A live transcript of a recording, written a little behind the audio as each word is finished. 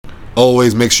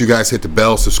always, make sure you guys hit the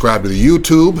bell, subscribe to the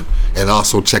YouTube, and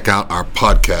also check out our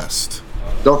podcast.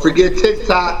 Don't forget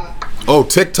TikTok. Oh,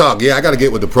 TikTok. Yeah, I got to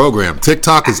get with the program.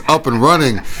 TikTok is up and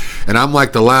running, and I'm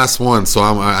like the last one, so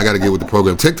I got to get with the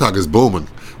program. TikTok is booming.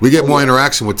 We get more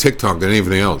interaction with TikTok than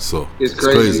anything else, so it's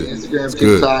crazy. Instagram,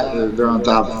 TikTok, they're on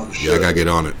top of it. Sure. Yeah, I got to get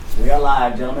on it. We are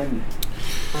live, gentlemen.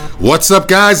 What's up,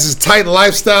 guys? It's Titan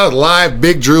Lifestyle live.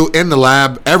 Big Drew in the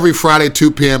lab every Friday,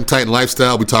 2 p.m. Titan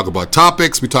Lifestyle. We talk about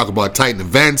topics, we talk about Titan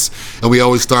events, and we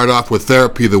always start off with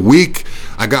therapy of the week.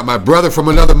 I got my brother from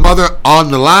another mother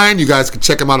on the line. You guys can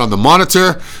check him out on the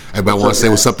monitor. Everybody want to say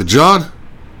what's up to John?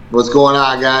 What's going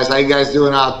on, guys? How you guys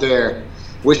doing out there?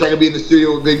 Wish I could be in the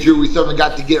studio with Big Drew. We still haven't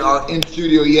got to get our in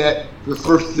studio yet for the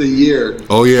first of the year.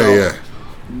 Oh yeah, yeah.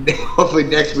 Hopefully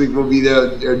next week we'll be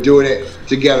there doing it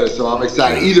together. So I'm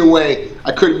excited. Either way,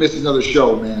 I couldn't miss another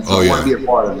show, man. So I want to be a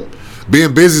part of it.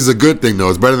 Being busy is a good thing, though.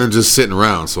 It's better than just sitting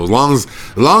around. So as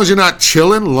long as you're not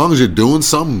chilling, as long as you're doing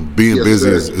something, being busy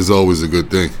is always a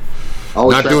good thing.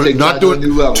 Not doing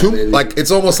new level, too baby. Like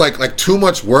it's almost like too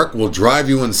much work will drive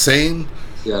you insane.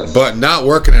 Yes. But not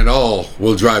working at all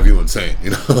will drive you insane,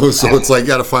 you know. So it's like you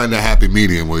got to find that happy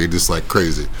medium where you're just like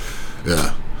crazy.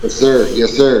 Yeah. Yes, sir.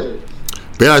 Yes, sir.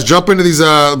 But yeah, let's jump into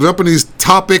these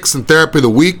topics and therapy of the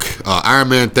week.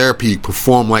 Ironman therapy,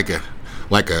 perform like Ron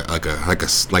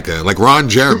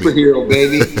Jeremy. Superhero,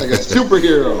 baby. Like a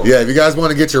superhero. Yeah, if you guys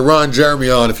want to get your Ron Jeremy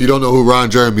on, if you don't know who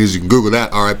Ron Jeremy is, you can Google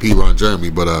that. R.I.P. Ron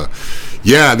Jeremy. But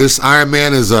yeah, this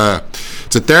Ironman is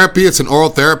it's a therapy. It's an oral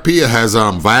therapy. It has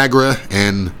Viagra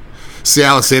and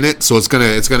Cialis in it, so it's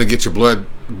gonna get your blood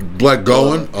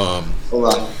going. Hold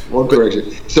on, one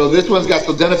correction. So this one's got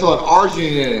sildenafil and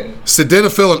arginine in it.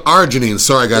 Sildenafil and arginine.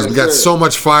 Sorry guys, we got so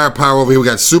much firepower over here. We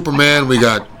got Superman, we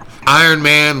got Iron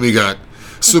Man, we got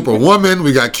Superwoman,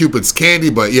 we got Cupid's Candy.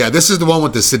 But yeah, this is the one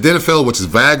with the sildenafil, which is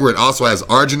Viagra. It also has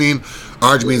arginine.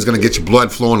 Arginine is going to get your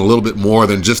blood flowing a little bit more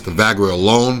than just the Viagra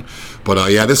alone.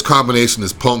 But yeah, this combination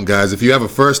is potent, guys. If you have a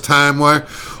first timer,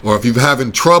 or if you're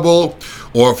having trouble,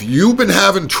 or if you've been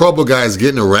having trouble, guys,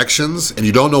 getting erections, and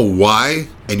you don't know why,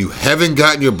 and you haven't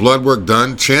gotten your blood work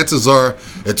done, chances are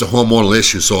it's a hormonal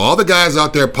issue. So all the guys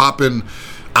out there popping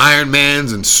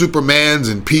Ironmans and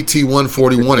Supermans and PT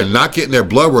 141 and not getting their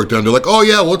blood work done, they're like, oh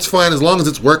yeah, well it's fine. As long as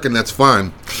it's working, that's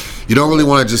fine. You don't really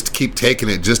want to just keep taking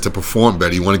it just to perform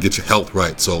better. You want to get your health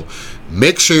right. So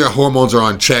make sure your hormones are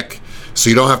on check. So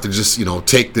you don't have to just,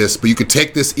 take this. But you could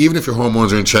take this even if your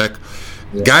hormones are in check.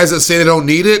 Yeah. Guys that say they don't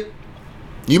need it,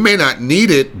 you may not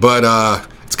need it, but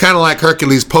it's kind of like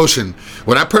Hercules potion.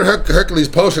 When I put Hercules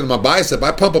potion in my bicep,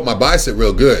 I pump up my bicep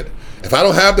real good. If I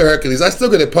don't have the Hercules, I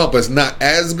still get it pumped, but it's not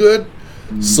as good.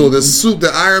 Mm-hmm. So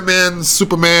the Iron Man,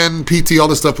 Superman, PT, all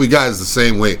this stuff we got is the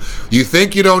same way. You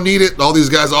think you don't need it, all these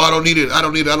guys, I don't need it.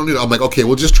 I'm like, okay,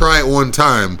 well just try it one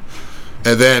time.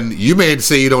 And then you may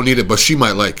say you don't need it, but she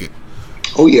might like it.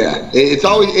 Oh yeah, it's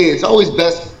always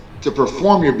best to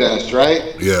perform your best,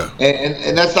 right? Yeah.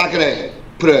 And that's not gonna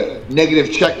put a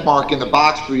negative check mark in the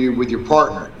box for you with your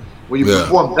partner. When you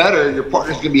perform better, your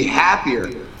partner's gonna be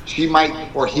happier. She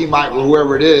might, or he might, or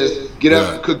whoever it is, get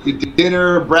up, cook you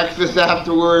dinner, breakfast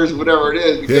afterwards, whatever it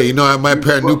is. Yeah, I might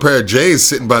pair a new pair of J's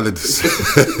sitting by the.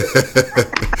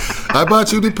 I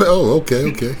bought you the pair. Oh,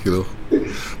 okay,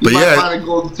 But might find a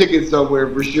golden ticket somewhere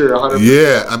for sure. 100%.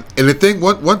 Yeah, and the thing,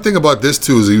 one thing about this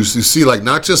too is you see, like,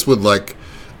 not just with like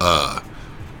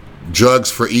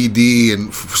drugs for ED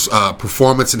and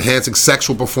performance enhancing,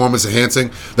 sexual performance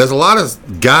enhancing. There's a lot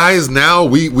of guys now.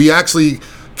 We actually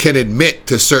can admit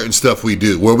to certain stuff we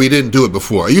do where we didn't do it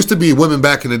before. It used to be women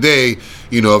back in the day.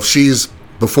 If she's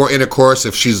before intercourse,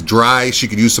 if she's dry, she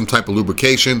could use some type of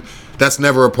lubrication. That's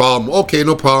never a problem. Okay,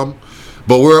 no problem.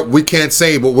 But we can't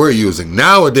say what we're using.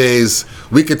 Nowadays,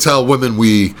 we could tell women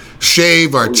we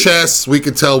shave our chests. We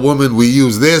could tell women we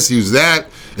use this, use that.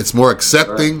 It's more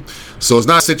accepting. Right. So it's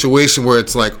not a situation where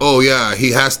it's like, oh yeah, he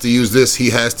has to use this,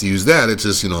 he has to use that. It's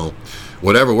just,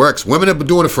 whatever works. Women have been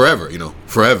doing it forever,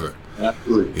 forever.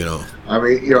 Absolutely. I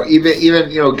mean,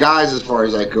 even guys, as far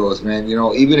as that goes, man,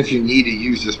 even if you need to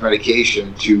use this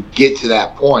medication to get to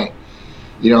that point,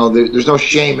 there's no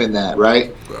shame in that,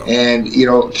 right? Well, and,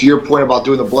 to your point about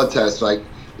doing the blood test, like,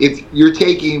 if you're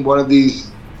taking one of these,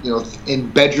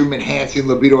 in bedroom enhancing,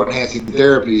 libido enhancing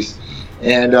therapies,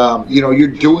 and, you're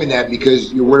doing that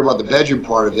because you're worried about the bedroom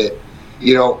part of it,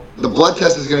 the blood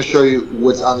test is going to show you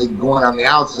what's going on the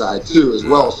outside, too, as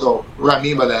well. So what I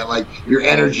mean by that, like, your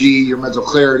energy, your mental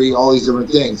clarity, all these different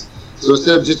things. So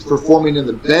instead of just performing in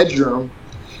the bedroom,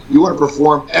 you want to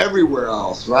perform everywhere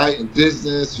else, right? In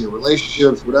business, your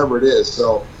relationships, whatever it is.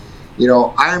 So,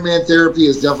 Ironman therapy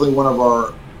is definitely one of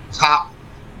our top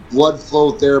blood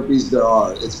flow therapies there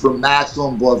are. It's for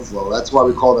maximum blood flow. That's why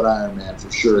we call it Ironman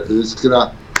for sure, because it's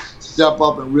gonna step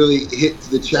up and really hit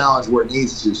the challenge where it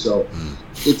needs to. So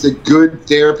it's a good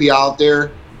therapy out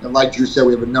there. And like Drew said,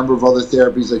 we have a number of other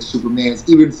therapies like Superman's,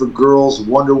 even for girls,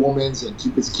 Wonder Woman's, and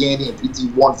Cupid's Candy, and PT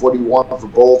 141 for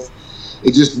both.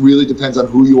 It just really depends on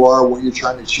who you are, what you're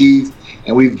trying to achieve,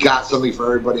 and we've got something for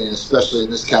everybody, and especially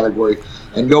in this category.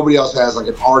 And nobody else has like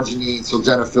an arginine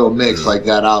sildenafil mix like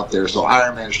that out there. So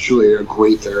Ironman is truly a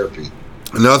great therapy.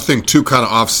 Another thing too, kind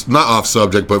of not off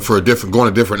subject, but for going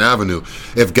a different avenue.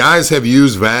 If guys have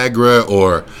used Viagra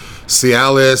or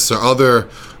Cialis or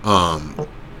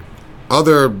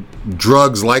other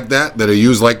drugs like that are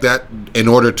used like that in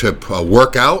order to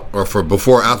work out or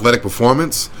before athletic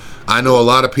performance, I know a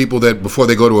lot of people that before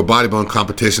they go to a bodybuilding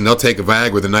competition, they'll take a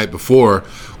Viagra the night before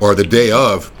or the day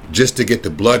of just to get the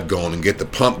blood going and get the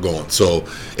pump going. So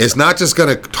it's not just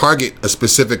going to target a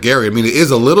specific area. I mean, it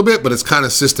is a little bit, but it's kind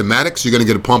of systematic. So you're going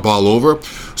to get a pump all over.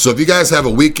 So if you guys have a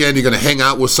weekend, you're going to hang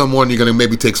out with someone, you're going to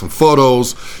maybe take some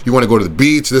photos, you want to go to the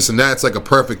beach, this and that. It's like a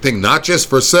perfect thing, not just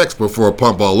for sex, but for a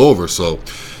pump all over. So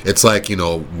it's like,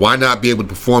 why not be able to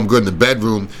perform good in the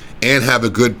bedroom and have a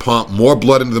good pump? More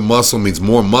blood into the muscle means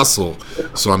more muscle.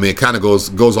 So, I mean, it kind of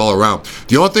goes all around.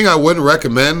 The only thing I wouldn't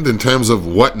recommend in terms of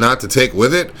what not to take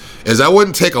with it is I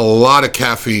wouldn't take a lot of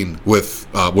caffeine with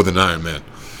an Ironman.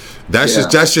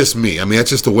 That's just me. I mean, that's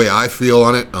just the way I feel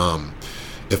on it.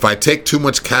 If I take too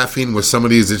much caffeine with some of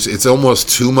these, it's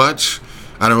almost too much.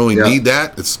 I don't really need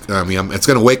that. It's going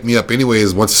to wake me up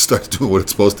anyways once it starts doing what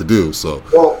it's supposed to do. So,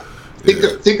 well,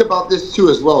 think about this too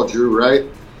as well, Drew, right?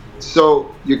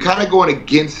 So you're kind of going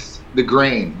against the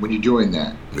grain when you're doing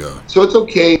that. Yeah. So it's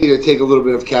okay to take a little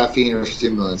bit of caffeine or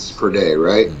stimulants per day,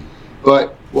 right?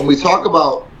 But when we talk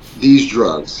about these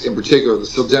drugs, in particular the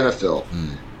sildenafil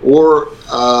or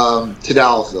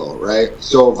tadalafil, right?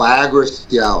 So Viagra,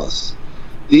 Cialis,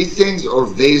 these things are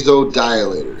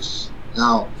vasodilators.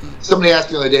 Now, somebody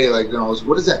asked me the other day, like,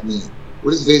 what does that mean?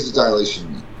 What does vasodilation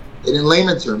mean? And in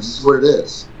layman terms, this is what it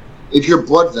is. If your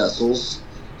blood vessels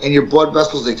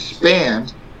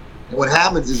expand, and what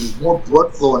happens is more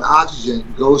blood flow and oxygen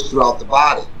goes throughout the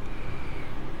body.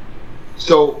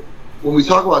 So when we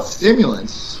talk about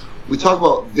stimulants, we talk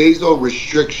about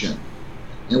vasorestriction.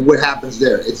 And what happens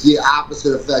there? It's the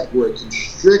opposite effect where it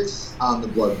constricts on the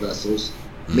blood vessels,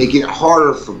 making it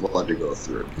harder for blood to go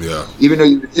through. Yeah. Even though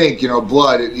you would think,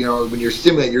 blood, when you're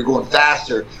stimulating, you're going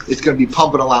faster, it's going to be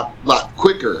pumping a lot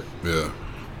quicker. Yeah.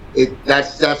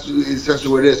 That's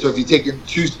essentially what it is. So if you take in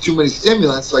too many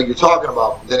stimulants, like you're talking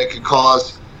about, then it could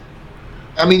cause.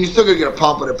 I mean, you're still gonna get a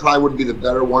pump, but it probably wouldn't be the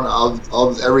better one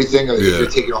of everything if you're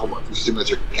taking a whole bunch of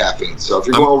stimulants or caffeine. So if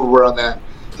you're going overboard on that,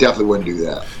 definitely wouldn't do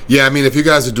that. Yeah, I mean, if you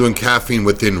guys are doing caffeine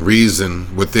within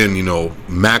reason, within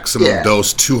maximum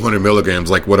dose 200 milligrams,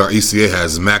 like what our ECA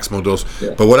has, is maximum dose.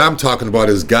 Yeah. But what I'm talking about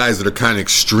is guys that are kind of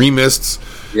extremists.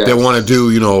 Yes. They want to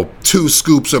do 2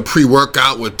 scoops of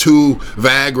pre-workout with 2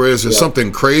 Viagras or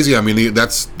something crazy. I mean,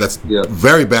 that's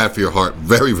very bad for your heart.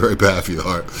 Very, very bad for your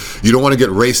heart. You don't want to get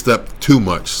raced up too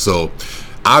much. So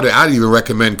I'd even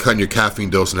recommend cutting your caffeine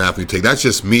dose in half when you take. That's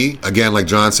just me. Again, like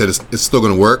John said, it's still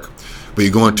going to work, but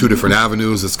you're going 2 different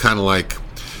avenues. It's kind of like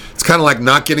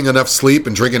not getting enough sleep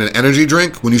and drinking an energy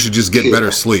drink when you should just get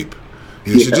better sleep.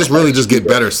 You should just really just get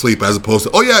better sleep as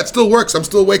opposed to, it still works. I'm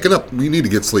still waking up. You need to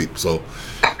get sleep. So,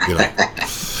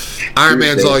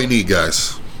 Ironman's all you need,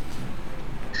 guys.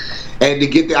 And to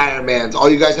get the Ironmans, all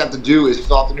you guys have to do is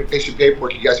fill out the new patient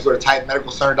paperwork. You guys can go to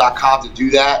TitanMedicalCenter.com to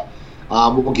do that.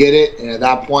 We'll get it, and at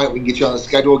that point, we can get you on the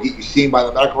schedule, get you seen by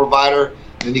the medical provider.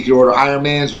 Then you can order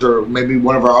Ironmans or maybe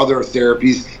one of our other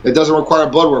therapies that doesn't require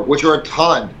blood work, which are a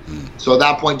ton. So at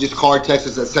that point, just call or text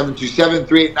us at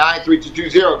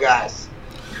 727-389-3220, guys.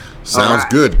 Sounds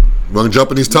good. Want to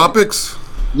jump in these topics?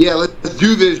 Yeah, let's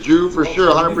do this, Drew, for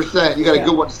sure, 100%. You got a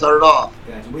good one to start it off.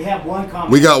 We have one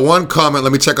comment. We got one comment.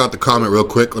 Let me check out the comment real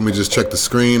quick. Let me just check the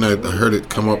screen. I heard it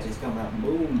come up.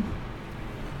 Boom.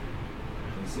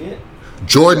 See it?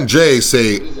 Jordan J.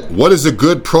 say, what is a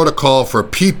good protocol for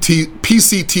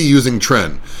PCT using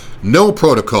Tren? No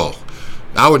protocol.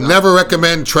 I would never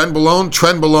recommend Trenbolone.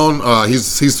 Trenbolone,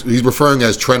 he's referring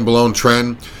as Trenbolone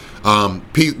Tren.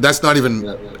 That's not even,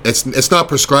 it's not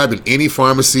prescribed in any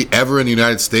pharmacy ever in the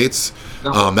United States.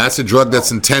 That's a drug that's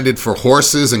intended for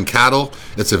horses and cattle.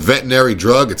 It's a veterinary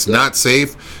drug. It's not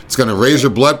safe. It's going to raise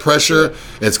your blood pressure.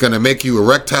 It's going to make you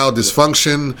erectile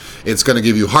dysfunction. It's going to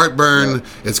give you heartburn.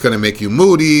 It's going to make you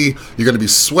moody. You're going to be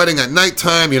sweating at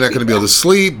nighttime. You're not going to be able to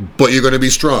sleep, but you're going to be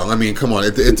strong. I mean, come on.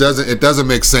 It doesn't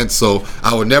make sense. So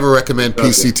I would never recommend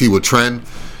PCT with Tren.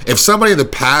 If somebody in the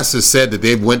past has said that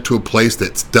they've went to a place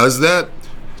that does that,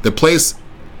 the place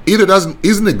either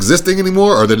isn't existing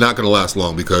anymore, or they're not going to last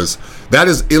long, because that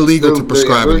is illegal to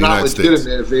prescribe in the United States.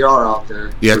 If they are out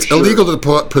there. Yeah, it's illegal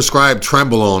to prescribe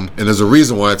Trenbolone, and there's a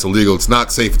reason why it's illegal. It's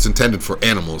not safe. It's intended for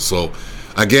animals. So,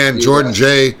 again, Jordan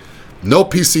J., no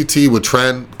PCT with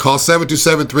Tren. Call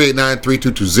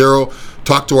 727-389-3220.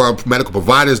 Talk to our medical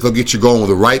providers. They'll get you going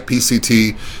with the right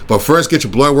PCT. But first, get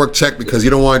your blood work checked, because you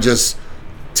don't want to just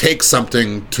take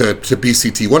something to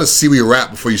PCT. You want to see where you're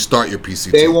at before you start your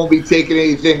PCT. They won't be taking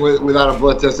anything without a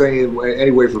blood test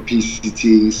anyway for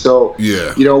PCT. So,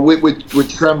 with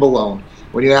Trenbolone,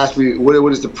 when you ask me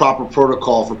what is the proper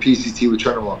protocol for PCT with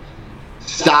Trenbolone,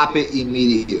 stop it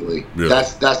immediately. Yeah.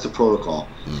 That's the protocol.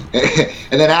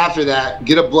 And then after that,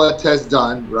 get a blood test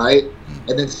done, right?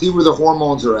 And then see where the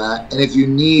hormones are at. And if you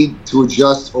need to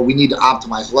adjust or we need to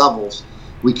optimize levels,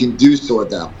 we can do so at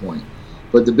that point.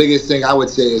 But the biggest thing I would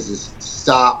say is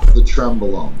stop the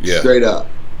Trenbolone, straight up.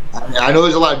 I know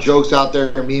there's a lot of jokes out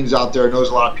there, memes out there. I know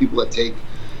there's a lot of people that take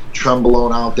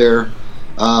Trenbolone out there.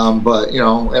 But,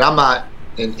 and I'm not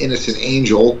an innocent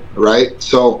angel, right?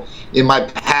 So in my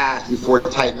past, before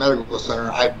Titan Medical Center,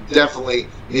 I definitely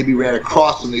maybe ran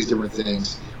across some of these different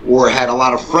things, or had a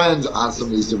lot of friends on some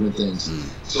of these different things.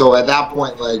 So at that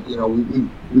point,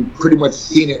 we've pretty much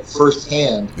seen it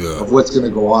firsthand of what's going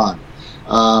to go on.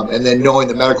 And then knowing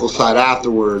the medical side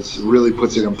afterwards really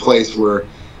puts it in place where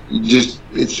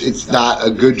it's not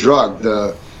a good drug.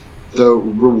 The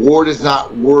reward is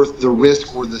not worth the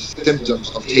risk or the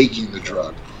symptoms of taking the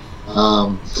drug.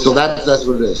 So that's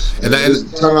what it is. And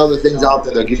there's a ton of other things out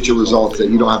there that get you results that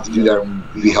you don't have to do that and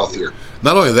be healthier.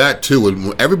 Not only that,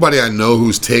 too, everybody I know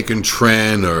who's taken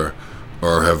Tren or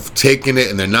have taken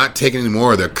it and they're not taking it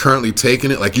anymore, or they're currently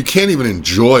taking it, you can't even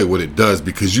enjoy what it does,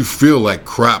 because you feel like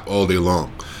crap all day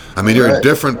long. I mean, you're a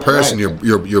different person.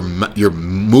 You're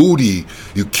moody.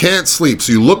 You can't sleep,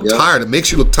 so you look tired. It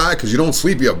makes you look tired because you don't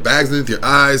sleep. You have bags underneath your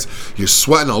eyes. You're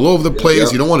sweating all over the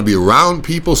place. You don't want to be around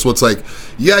people. So it's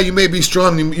you may be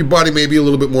strong. Your body may be a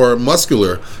little bit more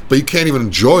muscular, but you can't even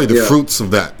enjoy the fruits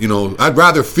of that. I'd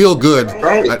rather feel good.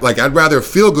 I'd rather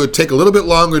feel good, take a little bit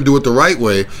longer and do it the right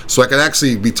way, so I can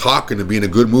actually be talking and be in a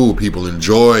good mood with people,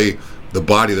 enjoy the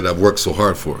body that I've worked so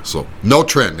hard for. So no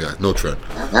Tren, guys. No Tren.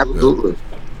 Absolutely.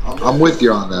 I'm with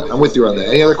you on that.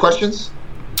 Any other questions?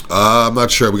 I'm not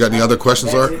sure. We got any other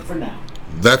questions, Art? That's it for now.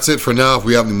 That's it for now. If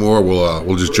we have any more,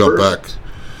 we'll just jump back.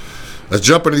 Let's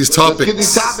jump into these topics. Let's get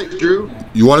these topics, Drew.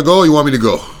 You want to go or you want me to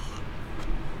go?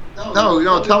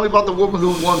 No, tell me about the woman who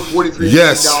won $43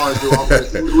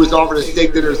 million who was offered a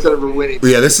steak dinner instead of her winning.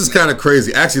 Yeah, this is kind of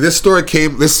crazy. Actually, this story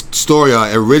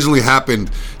originally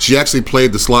happened. She actually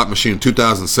played the slot machine in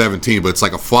 2017, but it's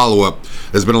like a follow-up.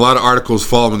 There's been a lot of articles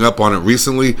following up on it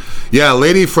recently. Yeah, a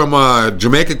lady from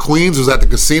Jamaica, Queens, was at the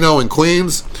casino in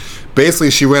Queens. Basically,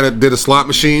 she did a slot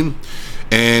machine,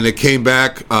 and it came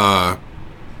back that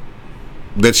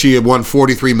she had won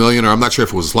 $43 million, or I'm not sure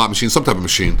if it was a slot machine, some type of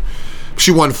machine. She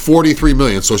won $43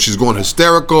 million, so she's going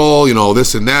hysterical,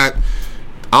 this and that.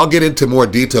 I'll get into more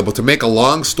detail, but to make a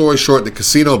long story short, the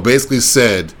casino basically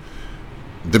said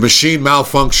the machine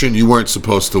malfunctioned, you weren't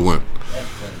supposed to win.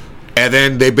 And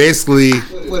then they basically,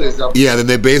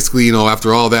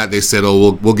 after all that, they said,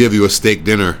 "Oh, we'll give you a steak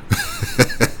dinner,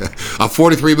 a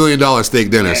 $43 million steak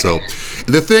dinner." So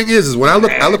the thing is when I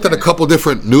looked at a couple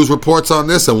different news reports on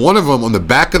this, and one of them on the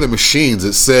back of the machines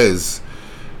it says,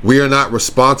 "We are not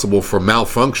responsible for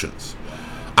malfunctions."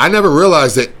 I never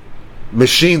realized that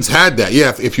machines had that.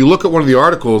 Yeah, if you look at one of the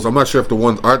articles, I'm not sure if the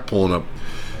ones aren't pulling up,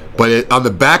 but on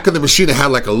the back of the machine, it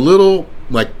had a little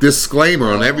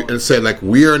disclaimer on every, and it said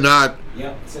 "We are not."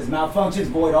 Yep, it says malfunctions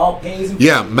void all pays. And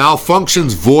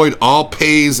malfunctions void all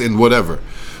pays and whatever.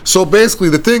 So basically,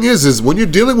 the thing is when you're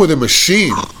dealing with a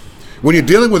machine,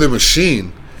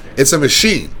 it's a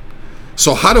machine.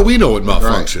 So how do we know it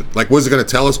malfunctioned? Right. Was it going to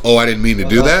tell us, "Oh, I didn't mean to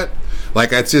do that"?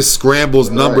 It just scrambles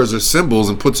numbers or symbols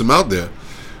and puts them out there.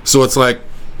 So it's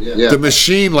the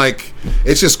machine,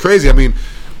 it's just crazy. I mean,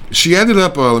 she ended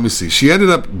up, let me see. She ended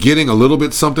up getting a little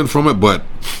bit something from it, but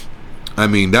I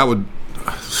mean, that would,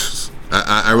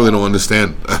 I really don't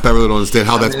understand. I really don't understand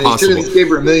how that's possible. They should have gave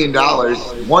her $1 million,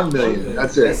 $1 million.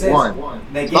 That's it. One.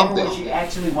 They gave her what she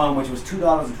actually won, which was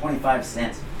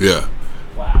 $2.25. Yeah.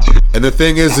 Wow. And the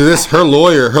thing is, her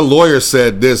lawyer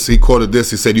said this, he quoted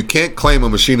this, he said, "You can't claim a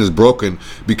machine is broken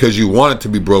because you want it to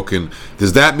be broken.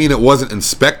 Does that mean it wasn't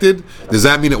inspected? Does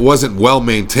that mean it wasn't well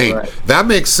maintained?" Right. That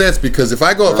makes sense, because if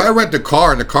I rent a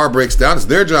car and the car breaks down, it's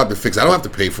their job to fix it. I don't have to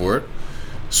pay for it.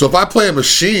 So if I play a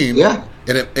machine and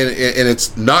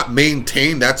it's not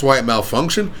maintained, that's why it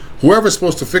malfunctioned, whoever's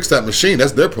supposed to fix that machine,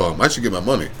 that's their problem. I should get my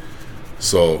money.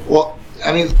 So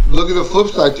I mean, look at the flip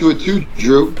side to it too,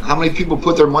 Drew. How many people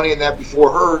put their money in that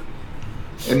before her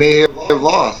and may have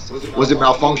lost? Was it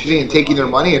malfunctioning and taking their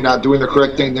money and not doing the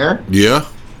correct thing there? Yeah.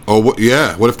 Or what?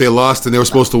 Yeah. What if they lost and they were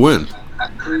supposed to win?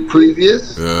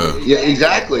 Previous? Yeah,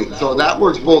 exactly. So that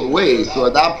works both ways. So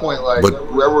at that point, like,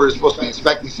 whoever is supposed to be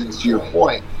inspecting things, to your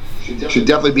point, should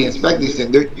definitely be inspecting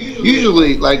things. They're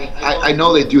usually, like, I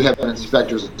know they do have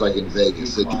inspectors like in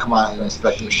Vegas that do come out and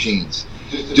inspect the machines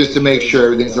just to make sure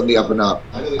everything's on the up and up.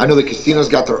 I know the casinos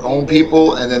got their own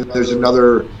people, and then there's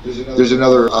another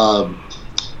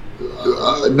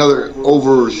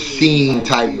overseeing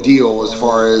type deal as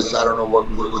far as, I don't know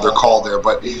what they're called there,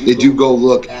 but they do go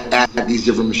look at these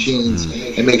different machines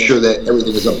and make sure that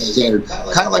everything is up to standard,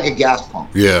 kind of like a gas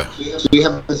pump. Yeah. So you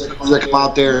have to come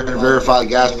out there and verify the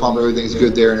gas pump, everything's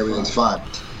good there and everything's fine.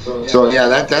 So yeah,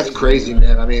 that's crazy,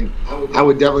 man. I mean, I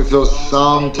would definitely feel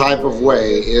some type of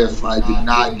way if I did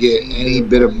not get any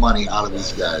bit of money out of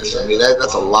these guys. I mean,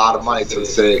 that's a lot of money to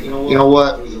say, you know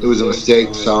what, it was a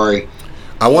mistake, sorry.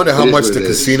 I wonder how much the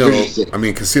casino, I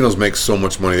mean, casinos make so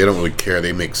much money. They don't really care.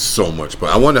 They make so much. But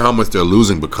I wonder how much they're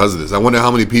losing because of this. I wonder how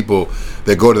many people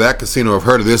that go to that casino have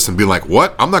heard of this and be like,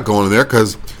 what? I'm not going there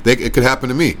because it could happen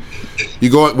to me. You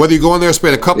go, whether you go in there and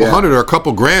spend a couple hundred or a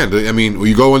couple grand. I mean,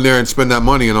 you go in there and spend that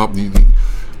money and all,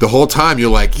 the whole time you're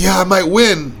like, yeah, I might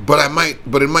win, but it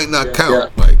might not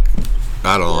count. Like,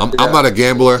 I don't know. I'm not a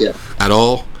gambler at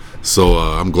all. So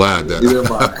I'm glad that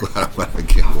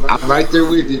I'm right there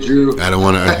with you, Drew. I don't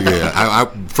want to. Yeah, I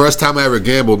first time I ever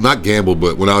not gambled,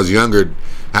 but when I was younger,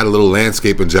 I had a little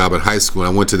landscaping job at high school.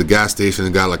 And I went to the gas station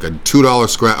and got like a $2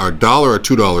 scratch, or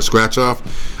 $2 scratch off.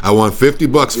 I won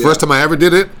 $50. Yeah. First time I ever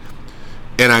did it,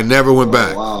 and I never went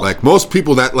back. Wow. Like most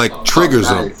people, that like triggers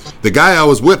them. The guy I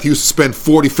was with, he used to spend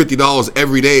 $40, $50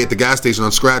 every day at the gas station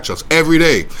on scratch offs. Every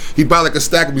day, he'd buy like a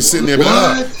stack and be sitting there.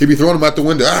 He'd be throwing them out the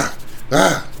window.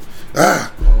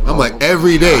 I'm like,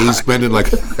 every day he's spending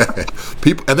like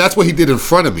people, and that's what he did in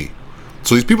front of me.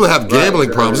 So these people that have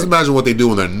gambling problems, just imagine what they do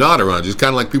when they're not around you. It's kind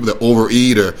of like people that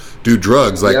overeat or do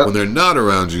drugs. Like when they're not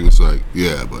around you, it's like,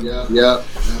 that's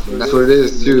what it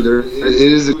is too. It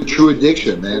is a true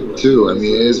addiction, man. Too. I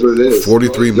mean, it is what it is.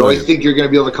 43 million. You always think you're going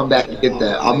to be able to come back and get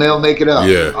that. I'll make it up.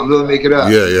 Yeah, I'm going to make it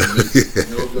up. Yeah.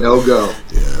 No go.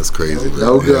 Yeah, that's crazy. Man.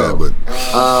 No go. Yeah, but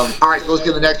all right, so let's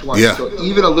get to the next one. Yeah. So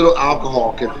even a little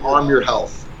alcohol can harm your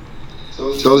health.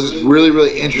 So this is really,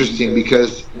 really interesting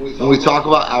because when we talk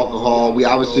about alcohol, we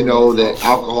obviously know that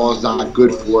alcohol is not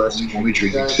good for us when we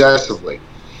drink excessively.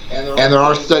 And there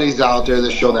are studies out there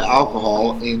that show that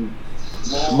alcohol in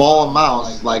small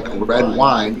amounts, like red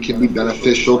wine, can be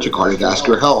beneficial to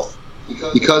cardiovascular health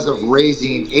because of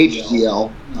raising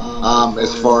HDL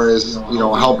as far as,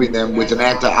 helping them with an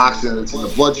antioxidant that's in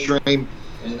the bloodstream.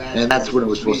 And that's what it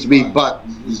was supposed to be. But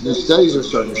these new studies are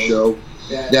starting to show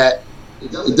that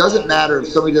it doesn't matter if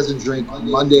somebody doesn't drink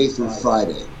Monday through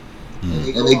Friday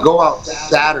and they go out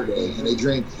Saturday and they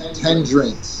drink 10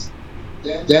 drinks,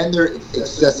 then they're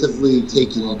excessively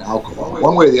taking in alcohol,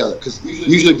 one way or the other. Because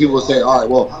usually people will say, all right,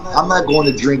 well, I'm not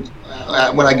going to drink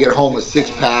when I get home a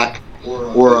 6-pack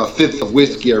or a 5th of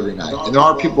whiskey every night. And there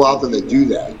are people out there that do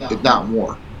that, if not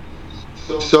more.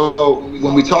 So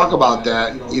when we talk about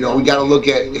that, we got to look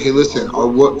at, hey, listen,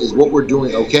 is what we're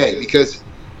doing okay? Because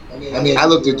I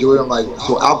looked into it. I'm like,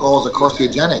 so alcohol is a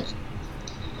carcinogenic,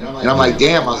 and I'm like,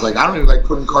 damn. I was like, I don't even like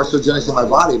putting carcinogenics in my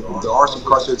body, but there are some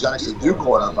carcinogenics that do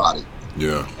go in our body.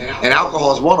 Yeah. And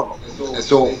alcohol is one of them. And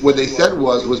so what they said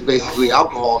was basically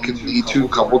alcohol can lead to a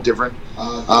couple different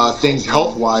things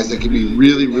health-wise that can be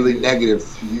really, really negative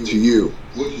to you,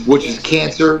 which is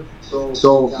cancer.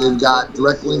 So they've got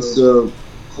direct links to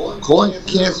colon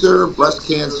cancer, breast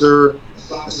cancer,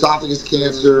 esophagus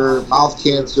cancer, mouth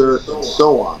cancer, and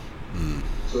so on.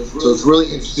 So it's really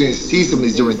interesting to see some of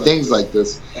these different things like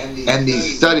this and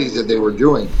these studies that they were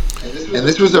doing. And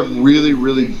this was a really,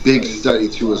 really big study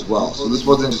too as well. So this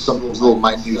wasn't just some little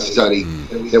minute study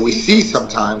that we see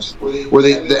sometimes where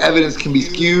the evidence can be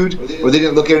skewed, or they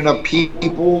didn't look at enough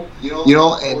people,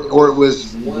 or it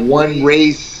was one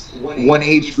race, one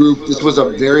age group. This was a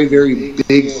very, very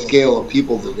big scale of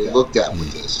people that they looked at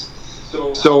with this.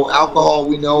 So alcohol,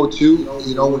 we know too, when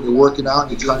you're working out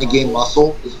and you're trying to gain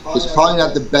muscle, it's probably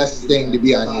not the best thing to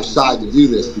be on your side to do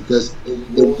this because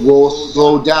it will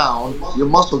slow down your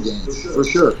muscle gains for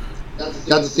sure.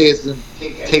 Not to say it's going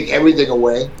to take everything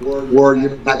away or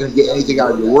you're not going to get anything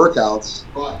out of your workouts,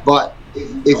 but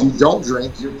if you don't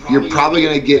drink, you're probably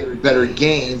going to get better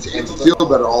gains and feel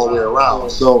better all the way around.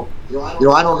 So,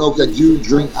 I don't know if I do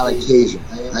drink on occasion.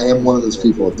 I am one of those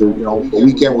people. If there, a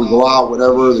weekend we go out,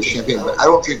 whatever, the champagne, but I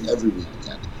don't drink every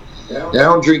weekend. And I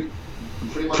don't drink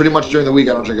pretty much during the week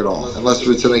I don't drink at all, unless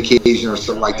it's an occasion or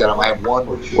something like that. I might have 1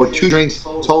 or 2 drinks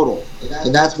total,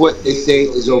 and that's what they say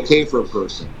is okay for a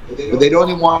person. But they don't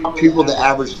even want people to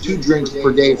average 2 drinks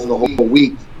per day for the whole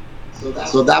week.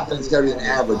 So that means it's got to be an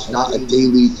average, not a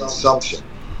daily consumption.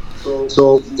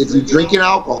 So if you're drinking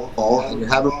alcohol and you're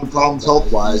having problems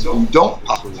health-wise, and you don't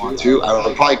possibly want to, I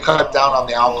would probably cut down on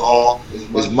the alcohol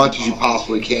as much as you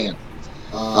possibly can.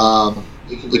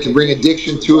 It can bring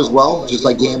addiction too as well, just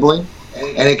like gambling,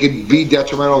 and it can be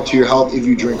detrimental to your health if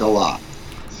you drink a lot.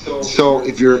 So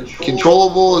if you're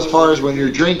controllable as far as when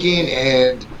you're drinking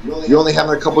and you're only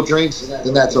having a couple drinks,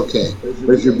 then that's okay.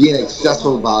 But if you're being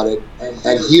excessive about it,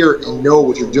 adhere and know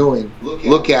what you're doing,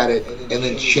 look at it, and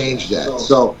then change that.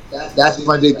 So that's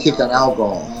my big kick on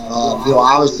alcohol.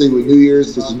 Obviously with New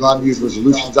Year's, there's a lot of New Year's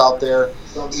resolutions out there.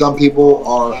 Some people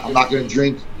are, I'm not going to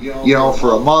drink,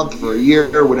 for a month, for a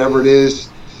year, whatever it is.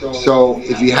 So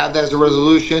if you have that as a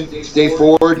resolution, stay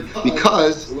forward,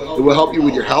 because it will help you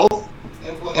with your health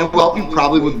and will help you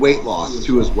probably with weight loss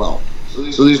too as well. So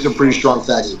these are some pretty strong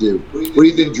facts to do. What do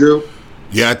you think, Drew?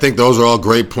 Yeah, I think those are all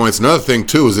great points. Another thing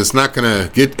too is it's not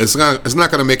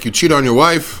gonna make you cheat on your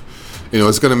wife.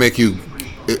 It's gonna make you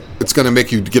get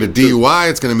a DUI.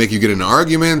 It's gonna make you get in an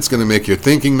argument. It's gonna make your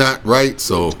thinking not right.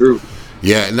 So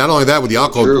yeah, and not only that with the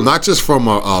alcohol, not just from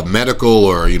a medical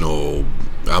or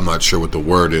I'm not sure what the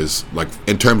word is, like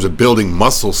in terms of building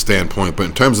muscle standpoint, but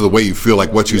in terms of the way you feel,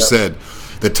 like what you said.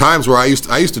 The times where I used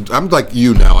to, I'm like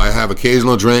you now. I have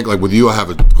occasional drink. Like with you, I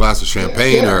have a glass of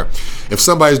champagne, or if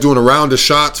somebody's doing a round of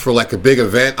shots for like a big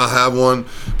event, I'll have one.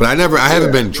 But I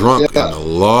haven't been drunk in a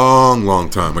long,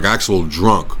 long time, like actual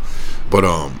drunk. But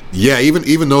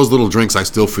even those little drinks, I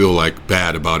still feel like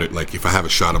bad about it. Like if I have a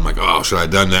shot, I'm like, oh, should I have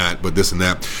done that? But this and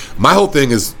that. My whole thing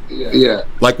is,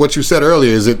 like what you said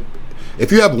earlier, is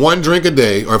if you have 1 drink a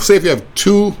day, or if you have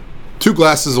two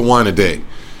glasses of wine a day.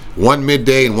 1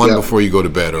 midday and 1 before you go to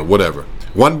bed or whatever.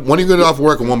 One when you get off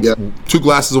work, and 2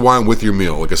 glasses of wine with your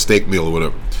meal, like a steak meal or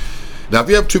whatever. Now, if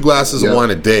you have 2 glasses of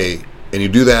wine a day and you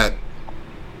do that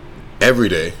every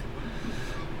day,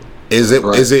 is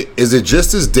it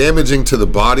just as damaging to the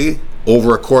body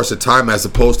over a course of time as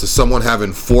opposed to someone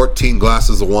having 14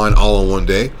 glasses of wine all in one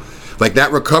day? Like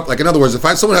that like in other words, if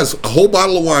someone has a whole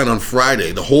bottle of wine on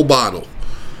Friday, the whole bottle.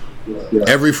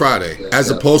 Every Friday,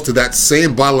 as opposed to that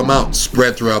same bottle amount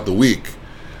spread throughout the week.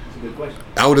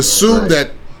 I would assume that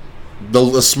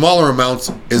the smaller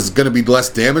amounts is going to be less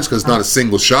damage because it's not a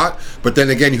single shot. But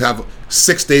then again, you have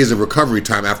 6 days of recovery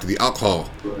time after the alcohol.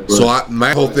 So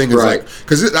my whole thing is like,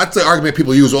 because that's the argument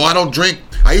people use. Oh, I don't drink.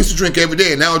 I used to drink every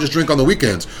day, and now I just drink on the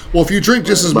weekends. Well, if you drink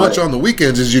just as much on the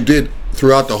weekends as you did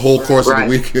throughout the whole course of the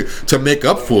week to make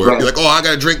up for it, you're like, oh, I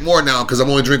got to drink more now because I'm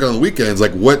only drinking on the weekends.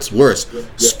 Like, what's worse,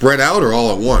 spread out or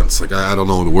all at once? Like, I don't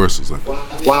know what the worst is. Like,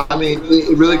 well, I mean,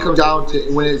 it really comes down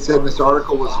to when it said in this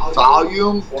article was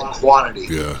volume and quantity.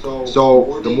 Yeah.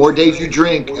 So the more days you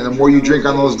drink and the more you drink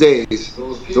on those days,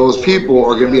 those people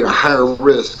are going to be at a higher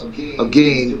risk of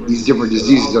getting these different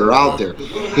diseases that are out there.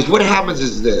 Because what happens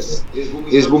is this,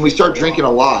 is when we start drinking a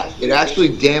lot, it actually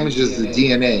damages the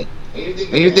DNA.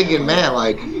 And you're thinking, man,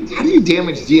 like, how do you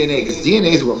damage DNA? Because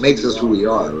DNA is what makes us who we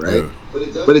are, right?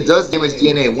 Yeah. But it does damage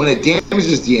DNA. When it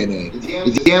damages DNA,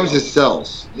 it damages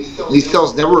cells. These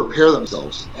cells never repair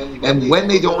themselves. And when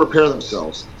they don't repair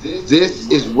themselves, this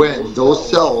is when those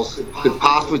cells could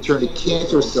possibly turn to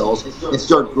cancer cells and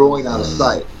start growing out of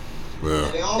sight.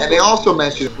 Yeah. And they also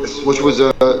mentioned, which was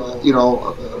a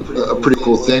pretty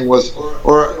cool thing, was,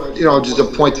 or just a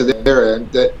point to their end,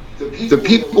 that the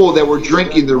people that were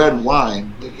drinking the red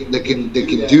wine that can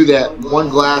do that 1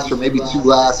 glass or maybe 2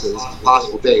 glasses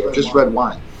possible day, or just red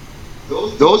wine,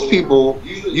 those people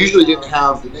usually didn't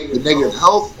have the negative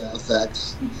health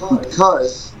effects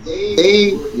because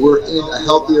they were in a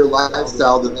healthier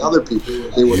lifestyle than the other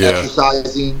people. They were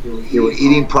exercising, they were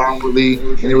eating properly,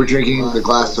 and they were drinking the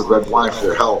glass of red wine for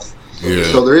their health. Yeah.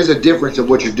 So there is a difference of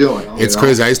what you're doing. It's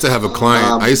crazy. I used to have a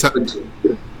client. I used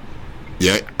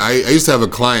to have a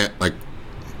client like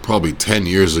probably 10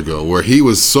 years ago where he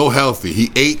was so healthy.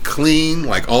 He ate clean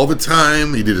like all the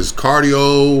time. He did his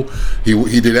cardio.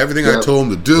 He did everything I told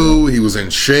him to do. He was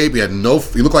in shape. He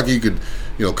looked like he could,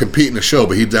 compete in the show,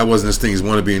 but that wasn't his thing. He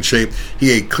wanted to be in shape. He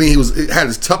ate clean. He had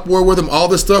his Tupperware with him, all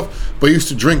this stuff, but he used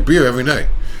to drink beer every night.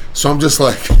 So I'm just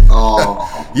like,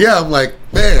 I'm like,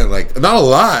 man, like not a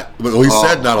lot. But he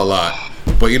said not a lot.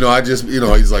 But I just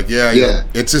he's like,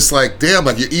 it's just like, damn,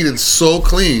 like you're eating so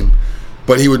clean,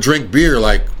 but he would drink beer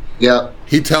like,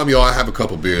 he'd tell me, I have a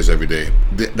couple beers every day.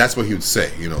 That's what he would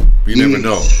say. You never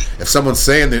know if someone's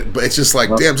saying that, but it's just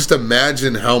like, damn, just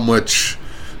imagine how much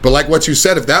But like what you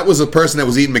said, if that was a person that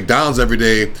was eating McDonald's every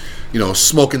day,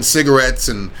 smoking cigarettes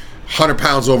and 100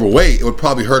 pounds overweight, it would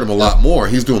probably hurt him a lot more.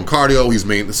 He's doing cardio, he's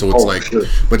maintenance, so it's sure.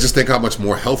 But just think how much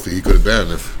more healthy he could have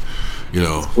been if,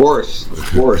 Of course,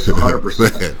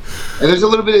 100%. And there's a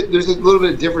little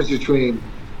bit of difference between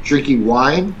drinking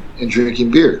wine and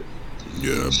drinking beer.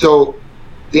 Yeah. So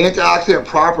the antioxidant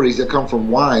properties that come from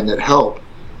wine that help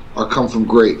come from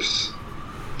grapes.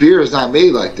 Beer is not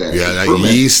made like that. Yeah, that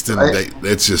yeast and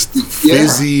it's just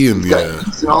fizzy and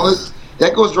and all this.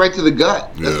 That goes right to the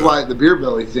gut. That's why the beer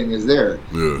belly thing is there.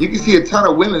 Yeah. You can see a ton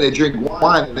of women that drink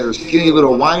wine that are skinny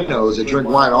little winos that drink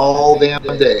wine all damn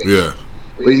day. Yeah.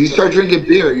 But if you start drinking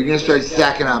beer, you're gonna start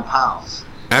stacking on pounds.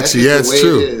 Actually, it's the way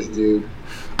true. It is, dude.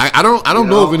 I don't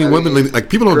know of any women like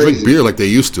people don't drink beer like they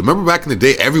used to. Remember back in the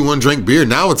day, everyone drank beer.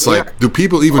 Now it's like, do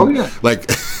people even like?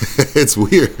 It's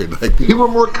weird. Like people are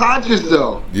more conscious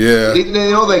though. Yeah.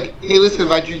 They know, like, hey, listen,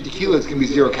 if I drink tequila, it's gonna be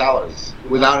 0 calories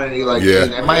without any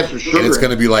it might have some sugar. And it's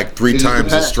gonna be like 3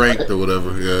 times the strength or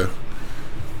whatever. Yeah.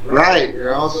 Right.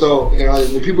 So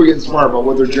when people are getting smart about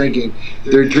what they're drinking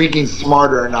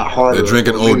smarter and not harder. They're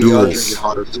drinking O'Doul's.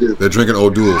 They're drinking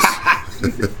O'Doul's.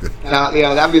 Now,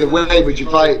 that'd be the way, but you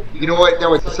probably, you know what, that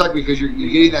would suck because you're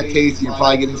getting that taste, and you're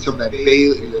probably getting some of that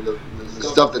the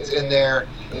stuff that's in there,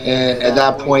 and at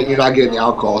that point, you're not getting the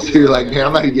alcohol, so you're like, man,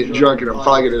 I'm not even getting drunk, and I'm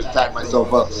probably going to just pack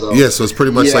myself up, so. Yeah, so it's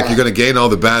pretty much like you're going to gain all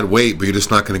the bad weight, but you're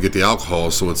just not going to get the alcohol,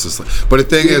 so it's just like, but the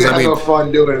thing is, have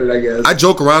fun doing it, I guess. I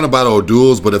joke around about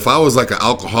O'Doul's, but if I was like an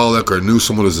alcoholic or knew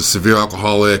someone who's a severe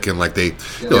alcoholic, and like they,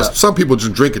 some people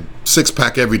just drink a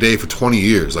 6-pack every day for 20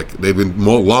 years, like they've been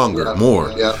more.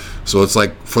 Yeah. So it's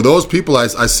like for those people, I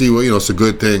see it's a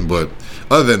good thing, but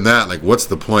other than that, like what's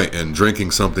the point in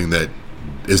drinking something that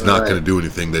is not going to do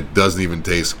anything, that doesn't even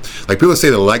taste like people say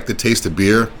they like the taste of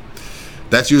beer?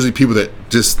 That's usually people that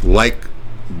just like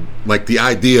the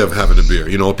idea of having a beer.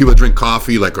 People that drink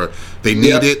coffee, or they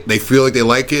need it, they feel like they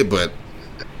like it, but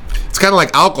it's kind of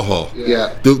like alcohol.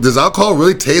 Yeah. Does alcohol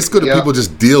really taste good, or people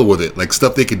just deal with it like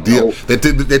stuff they could deal? They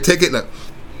take it like,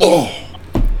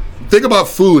 Think about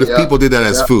food if people did that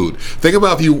as food. Think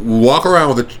about if you walk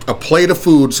around with a plate of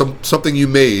food, something you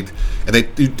made, and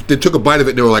they took a bite of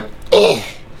it and they were like,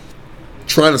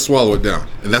 trying to swallow it down.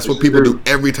 And that's what people do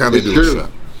every time they do a shot.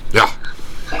 Yeah.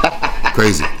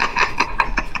 Crazy.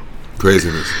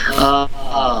 Craziness. All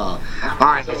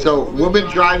right, so woman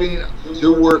driving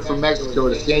to work from Mexico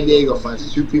to San Diego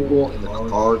finds 2 people in the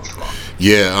car trunk.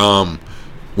 Yeah,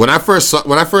 when I first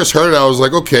heard it, I was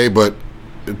like, okay, but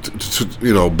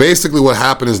basically what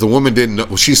happened is the woman didn't know.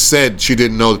 Well, she said she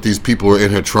didn't know that these people were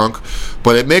in her trunk,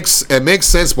 but it makes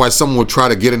sense why someone would try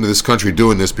to get into this country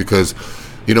doing this, because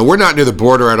we're not near the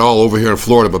border at all over here in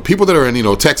Florida, but people that are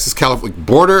in Texas, California,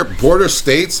 border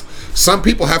states, some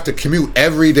people have to commute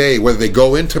every day, whether they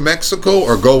go into Mexico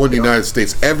or go into the United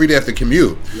States. Every day have to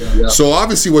commute. So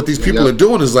obviously what these people are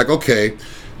doing is like, okay,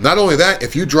 not only that,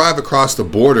 if you drive across the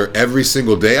border every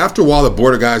single day, after a while the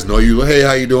border guys know you. Hey,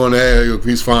 how you doing? Hey,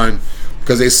 he's fine,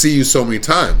 because they see you so many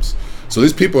times. So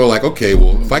these people are like, okay,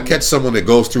 well, if I catch someone that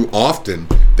goes through often,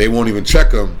 they won't even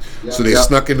check them. So they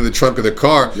snuck into the trunk of the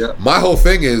car. My whole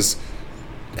thing is,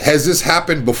 has this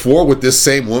happened before with this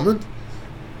same woman?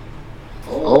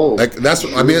 Like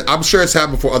I'm sure it's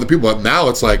happened for other people, but now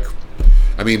it's like,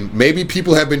 maybe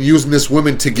people have been using this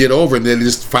woman to get over, and then they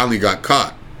just finally got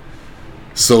caught.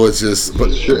 So it's just,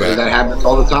 that happens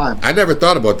all the time. I never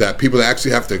thought about that. People that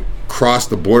actually have to cross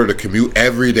the border to commute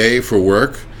every day for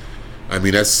work.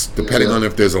 That's depending on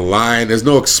if there's a line. There's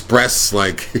no express,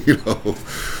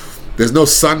 there's no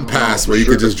sun pass where you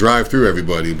can just drive through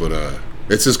everybody. But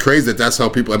it's just crazy that's how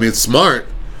people. It's smart.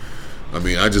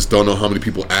 I just don't know how many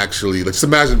people actually. Just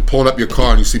imagine pulling up your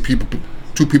car and you see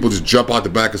 2 people just jump out the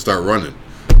back and start running.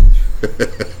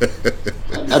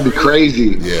 That'd be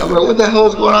crazy. Yeah. What the hell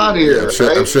is going on here?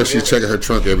 Yeah, I'm sure she's checking her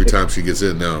trunk every time she gets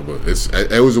in now. But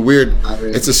it was a weird.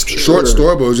 It's a short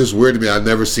story, but it was just weird to me. I've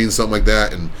never seen something like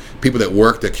that. And people that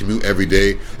work, that commute every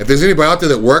day. If there's anybody out there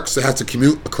that works that has to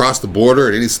commute across the border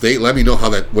in any state, let me know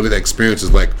what that experience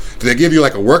is like. Do they give you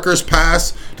like a worker's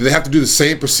pass? Do they have to do the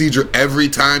same procedure every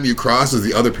time you cross as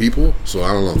the other people? So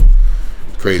I don't know.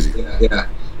 It's crazy. Yeah.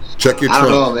 Check your trunk. I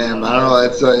don't know, man. I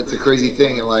don't know. It's a crazy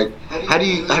thing. And like, how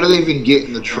do they even get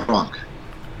in the trunk?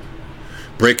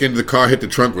 Break into the car, hit the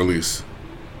trunk release.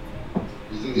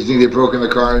 You think they broke in the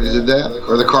car and did that,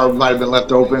 or the car might have been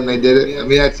left open and they did it?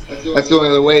 That's the only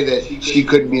other way that she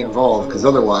couldn't be involved, because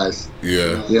otherwise,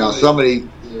 somebody,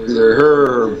 either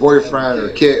her or boyfriend or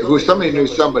kid, somebody knew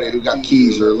somebody who got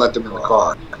keys or let them in the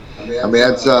car.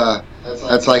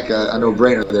 That's like a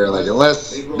no-brainer there. Like,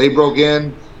 unless they broke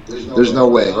in, There's no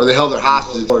way. Or they held their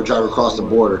hostage or drive across the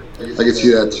border. I can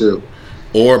see that too.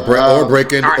 Or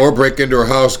break into her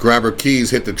house, grab her keys,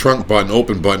 hit the trunk button,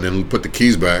 open button, and put the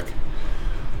keys back.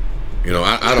 You know,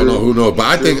 I don't know who knows, but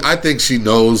I think she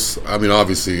knows. I mean,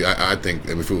 obviously, I think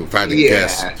if I had to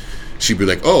guess, she'd be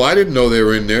like, "Oh, I didn't know they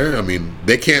were in there." I mean,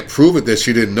 they can't prove it that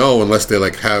she didn't know unless they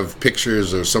like have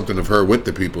pictures or something of her with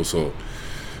the people. So,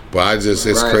 but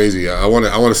it's crazy. I want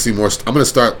to see more. I'm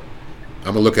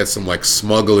gonna look at some like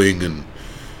smuggling and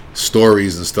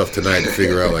stories and stuff tonight to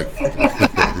figure out like.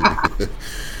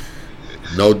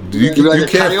 No, you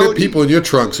can't fit people in your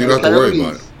trunk, so you don't have to worry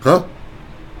about it, huh?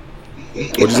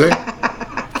 What'd you say?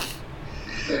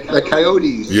 Like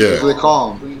coyotes. Yeah. That's what they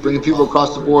call them. Bringing people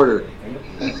across the border.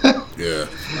 Yeah.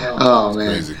 Oh,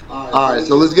 man. Crazy. All right,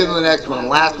 so let's get to the next one.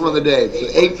 Last one of the day. So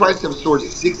egg prices have soared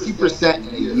 60%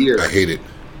 in a year. I hate it.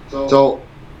 So,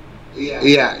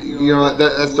 yeah, you know,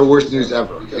 that's the worst news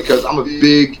ever. Because I'm a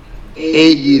big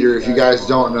egg eater, if you guys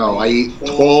don't know. I eat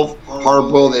 12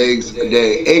 hard-boiled eggs a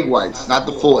day. Egg whites, not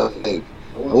the full egg.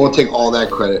 I won't take all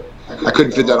that credit. I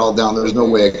couldn't fit that all down. There's no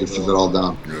way I could fit that all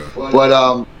down. Yeah.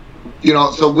 But, you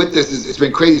know, so with this, it's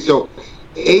been crazy. So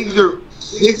eggs are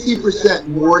 60%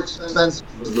 more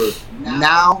expensive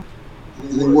now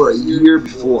than they were a year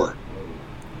before.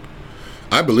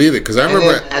 I believe it because I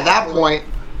remember at that point.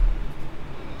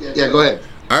 Yeah, go ahead.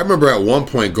 I remember at one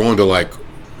point going to like,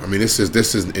 I mean, this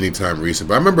isn't any time recent,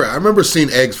 but I remember seeing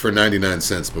eggs for 99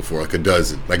 cents before, like a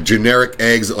dozen, like generic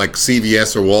eggs at like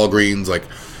CVS or Walgreens. Like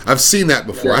I've seen that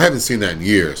before. Yeah. I haven't seen that in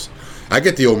years. I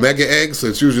get the Omega eggs, so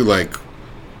it's usually like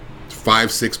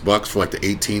 $5-6 for like the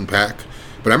 18 pack.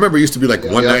 But I remember it used to be like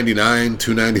 $1.99,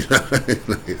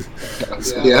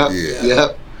 $2.99. Yeah.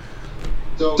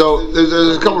 So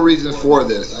there's a couple reasons for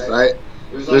this, right?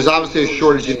 There's obviously a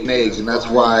shortage in eggs, and that's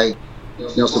why,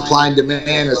 you know, supply and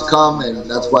demand has come, and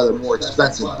that's why they're more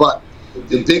expensive. But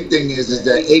the big thing is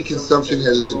that egg consumption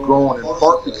has grown in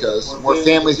part because more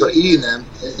families are eating them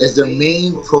as their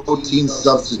main protein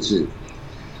substitute.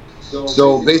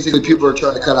 So basically, people are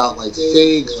trying to cut out like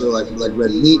steaks or like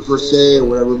red meat per se or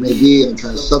whatever it may be, and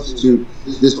trying to substitute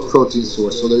this protein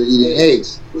source. So they're eating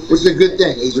eggs, which is a good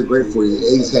thing. Eggs are great for you.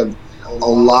 Eggs have a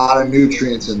lot of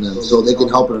nutrients in them, so they can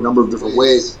help in a number of different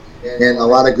ways, and a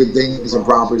lot of good things and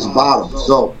properties about them.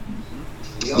 So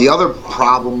the other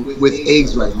problem with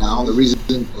eggs right now, the reason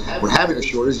we're having a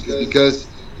shortage is because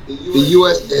the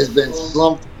U.S. has been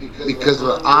slumped because of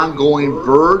an ongoing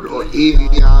bird or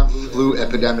avian flu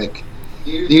epidemic.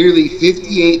 Nearly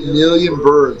 58 million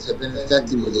birds have been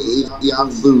infected with the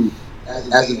avian flu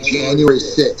as of January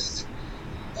 6th.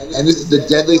 And this is the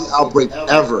deadliest outbreak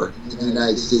ever in the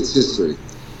United States history.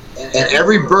 And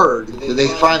every bird that they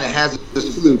find that has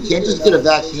this flu can't just get a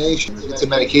vaccination or get some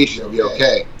medication and be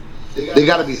okay. They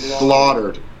got to be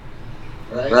slaughtered.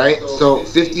 Right? So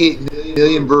 58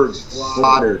 million birds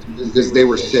slaughtered because they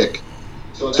were sick.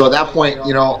 So at that point,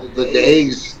 you know, the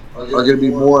eggs are going to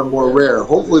be more and more rare.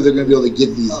 Hopefully they're going to be able to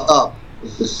get these up,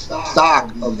 the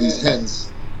stock of these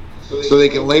hens, so they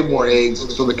can lay more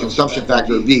eggs, so the consumption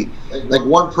factor would be. Like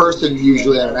one person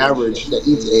usually on average that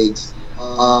eats eggs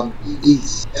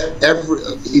eats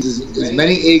as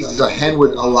many eggs as a hen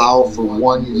would allow for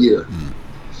 1 year.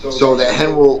 So that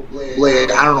hen will lay,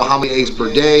 I don't know how many eggs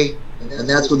per day, and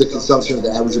that's what the consumption of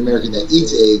the average American that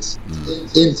eats eggs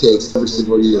intakes every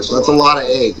single year. So that's a lot of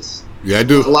eggs. Yeah, I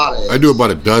do. A lot of eggs. I do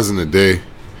about a dozen a day.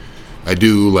 I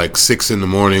do like 6 in the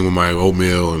morning with my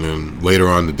oatmeal, and then later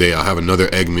on in the day I'll have another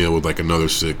egg meal with like another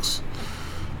 6.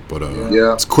 But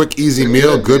it's quick, easy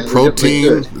meal, good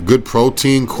protein,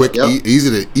 quick,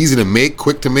 easy to make,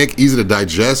 quick to make, easy to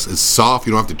digest. It's soft,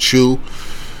 you don't have to chew.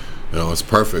 You know, it's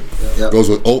perfect. Goes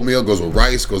with oatmeal, goes with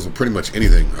rice, goes with pretty much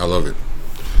anything. I love it.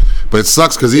 But it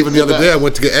sucks because even the other day I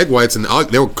went to get egg whites and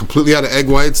they were completely out of egg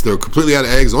whites. They were completely out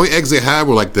of eggs. The only eggs they had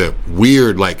were like the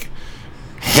weird, like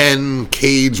hen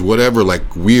cage, whatever,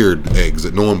 like weird eggs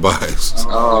that no one buys.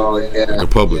 Oh yeah, in the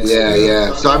Publix.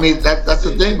 Yeah. So I mean, that's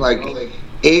the thing. Like,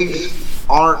 eggs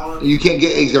aren't. You can't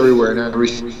get eggs everywhere in every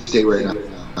state right now.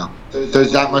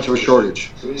 There's that much of a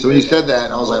shortage. So when you said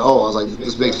that, I was like,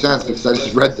 this makes sense because I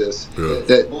just read this.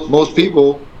 That most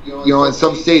people, you know, in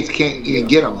some states can't even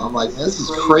get them. I'm like, this is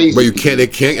crazy. But they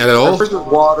can't at all?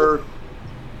 Water.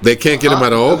 They can't get them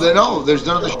at all? No, there's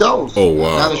none on the shelves. Oh,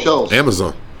 wow. None on the shelves.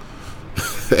 Amazon.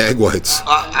 Egg whites.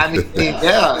 I mean,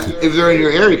 yeah, if they're in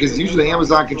your area, because usually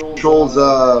Amazon controls,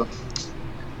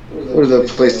 what is the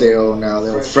place they own now?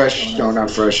 They're Fresh. No,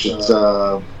 not Fresh. It's,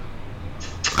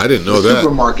 I didn't know that.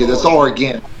 Supermarket. That's all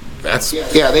organic.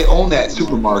 They own that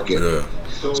supermarket. Yeah.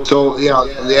 So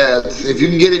if you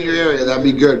can get in your area, that'd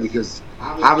be good because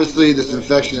Obviously, this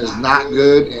infection is not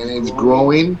good and it's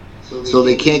growing. So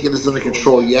they can't get this under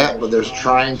control yet, but they're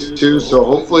trying to. So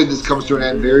hopefully this comes to an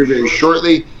end very, very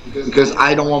shortly, because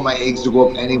I don't want my eggs to go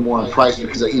up any more in price,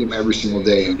 because I eat them every single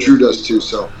day, and Drew does too.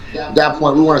 So at that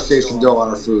point, we want to save some dough on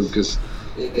our food, because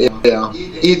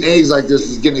eating eggs like this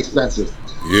is getting expensive.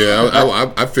 Yeah,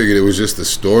 I figured it was just the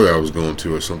store I was going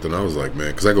to or something. I was like,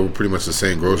 man, because I go pretty much the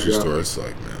same grocery store. It's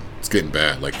like, man, it's getting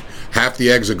bad. Like, half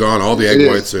the eggs are gone, all the egg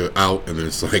whites are out, and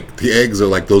it's like the eggs are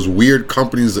like those weird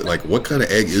companies that, like, what kind of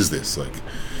egg is this? Like,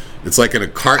 it's like in a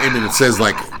carton and it says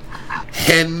like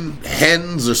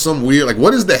hens or some weird, like,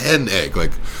 what is the hen egg?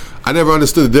 Like, I never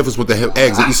understood the difference with the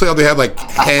eggs. Like, you say how they have like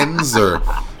hens or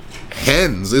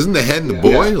hens? Isn't the hen the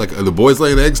boy? Like, are the boys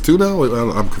laying eggs too now?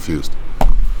 I'm confused.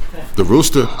 The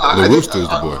rooster is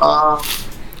the boy.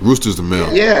 Rooster's the male.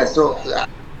 Yeah, so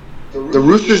the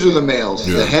roosters are the males.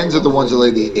 Yeah. The hens are the ones that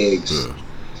lay the eggs. Yeah.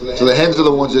 So the hens are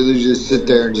the ones that just sit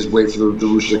there and just wait for the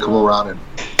rooster to come around and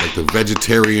like the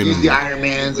vegetarian. Use the Iron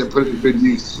Mans and put it to good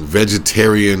use.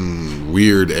 Vegetarian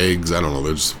weird eggs. I don't know.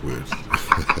 They're just weird.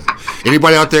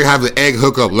 Anybody out there have the egg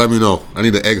hookup? Let me know. I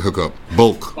need the egg hookup.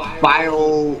 Bulk.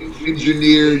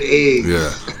 Bioengineered eggs.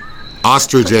 Yeah.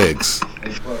 Ostrich eggs.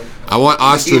 I want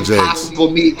ostrich eggs.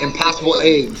 Impossible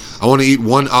eggs. I want to eat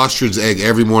one ostrich egg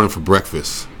every morning for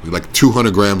breakfast. Like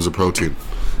 200 grams of protein.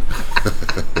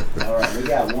 All right, we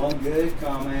got one good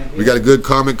comment here. We got a good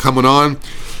comment coming on.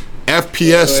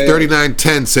 FPS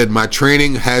 3910 said, my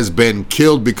training has been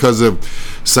killed because of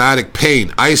sciatic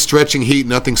pain. Ice, stretching, heat,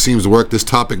 nothing seems to work. This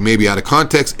topic may be out of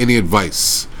context. Any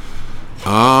advice?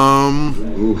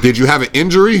 Did you have an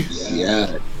injury?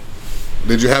 Yeah.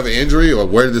 Did you have an injury, or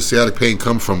where did the sciatic pain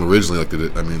come from originally? Like, did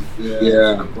it? I mean,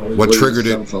 yeah. What triggered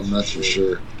it? From, that's for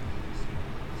sure.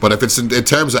 But if it's in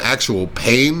terms of actual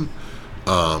pain,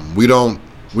 we don't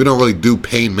really do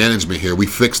pain management here. We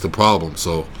fix the problem.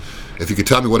 So, if you could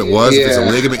tell me what it was, if it's a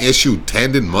ligament issue,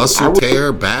 tendon, muscle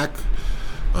tear, back.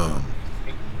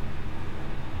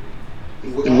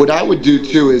 What I would do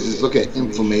too is look at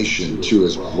inflammation too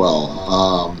as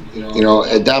well.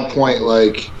 At that point,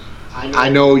 like, I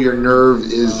know your nerve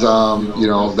is,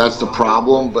 that's the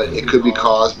problem, but it could be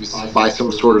caused by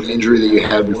some sort of injury that you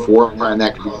had before, and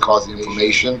that could be causing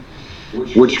inflammation,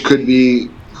 which could be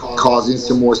causing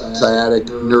some more sciatic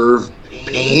nerve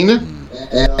pain,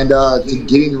 and to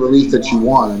getting the relief that you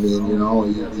want. I mean, you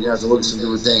have to look at some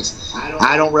different things.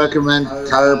 I don't recommend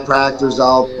chiropractors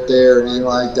out there or anything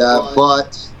like that,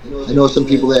 but I know some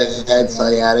people that had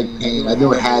sciatic pain. I've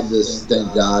never had this,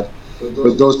 thank God.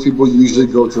 But those people usually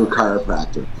go to a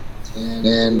chiropractor.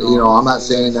 And, I'm not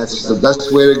saying that's the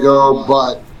best way to go,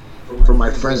 but for my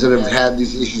friends that have had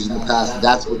these issues in the past,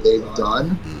 that's what they've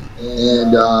done.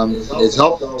 And it's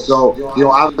helped them. So,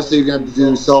 obviously you're going to have to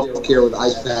do self-care with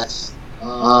ice packs.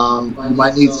 You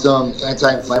might need some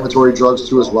anti-inflammatory drugs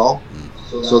too as well.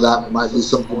 So that might be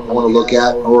something I want to look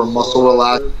at, or muscle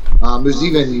relax. There's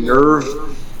even nerve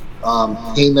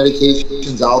pain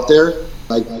medications out there,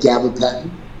 like gabapentin.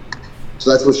 So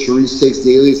that's what Sharice takes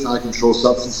daily. It's not a controlled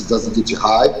substance. It doesn't get you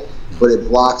high, but it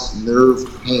blocks nerve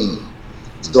pain.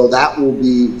 So that will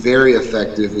be very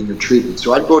effective in your treatment.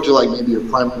 So I'd go to like maybe your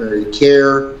primary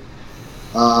care,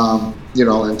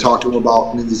 and talk to them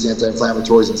about these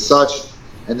anti-inflammatories and such.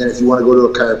 And then if you want to go to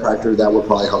a chiropractor, that would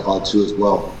probably help out too as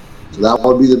well. So that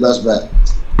would be the best bet.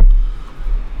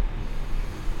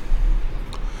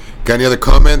 Got any other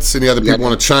comments? Any other people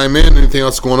want to chime in? Anything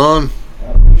else going on?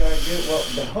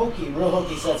 Well, the Real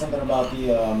Hokey said something about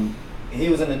he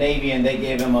was in the Navy and they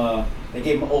gave him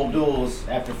old duels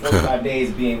after 45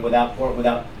 days being without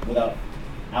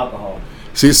alcohol.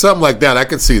 See, something like that, I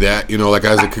could see that, like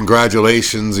as a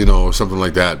congratulations, or something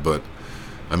like that. But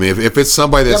I mean, if it's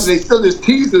somebody that's they still just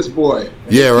tease this boy.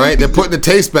 Yeah, right. They're putting the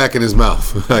taste back in his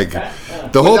mouth, like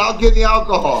without getting the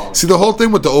alcohol. See, the whole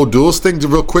thing with the old duels thing,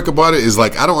 real quick about it, is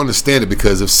like I don't understand it,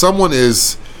 because if someone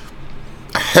is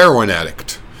a heroin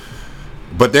addict,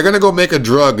 but they're gonna go make a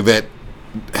drug that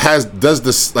does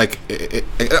this, like,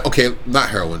 okay, not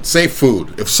heroin, say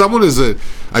food. If someone is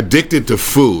addicted to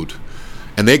food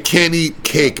and they can't eat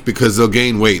cake because they'll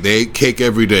gain weight, they eat cake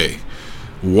every day,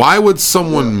 why would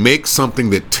someone make something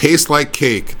that tastes like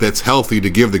cake that's healthy to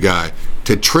give the guy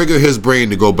to trigger his brain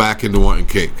to go back into wanting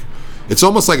cake? It's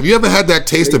almost like, if you ever had that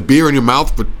taste of beer in your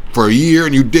mouth for a year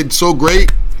and you did so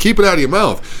great, keep it out of your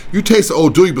mouth. You taste the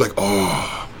old dude, you'd be like,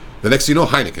 oh. The next thing you know,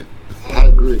 Heineken. I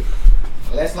agree.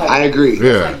 I agree.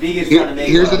 Yeah.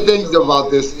 Here's the thing about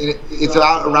this. It's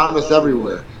around us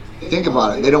everywhere. Think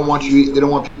about it. They don't want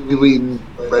people eating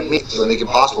red meat, so they make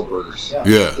Impossible Burgers.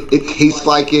 Yeah. It tastes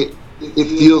like it. It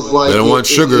feels like they don't want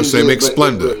sugar, so they make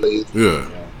Splenda. Yeah.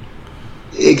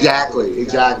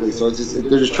 Exactly. So it's just,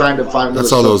 they're just trying to find.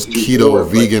 That's all those keto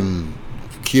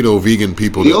vegan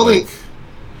people. The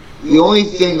only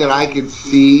thing that I could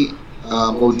see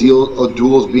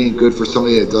O'Doul's being good for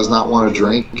somebody that does not want to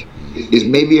drink is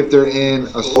maybe if they're in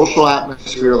a social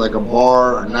atmosphere like a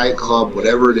bar, a nightclub,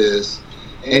 whatever it is,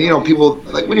 and people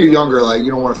like when you're younger, like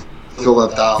you don't want to feel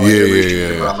left out.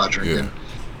 Like, but I'm not drinking. Yeah.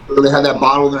 So they have that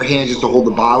bottle in their hand just to hold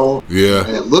the bottle. Yeah.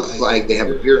 And it looks like they have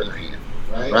a beer in their hand.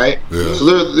 Right? Yeah. So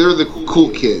they're the cool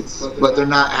kids, but they're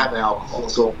not having alcohol.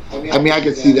 So I mean, I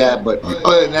can see that, but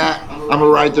other than that, I'm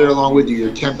right there along with you.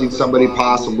 You're tempting somebody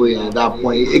possibly, and at that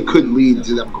point, it could lead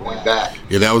to them going back.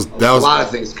 Yeah, that was a lot of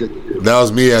things could. That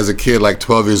was me as a kid, like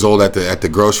 12 years old, at the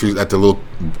grocery, at the little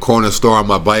corner store on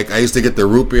my bike. I used to get the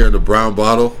root beer in the brown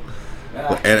bottle,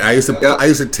 and I used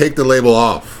to take the label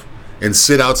off and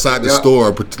sit outside the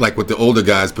store, like with the older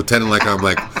guys, pretending like I'm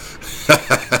like.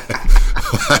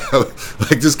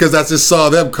 Like just because I just saw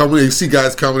them coming, you see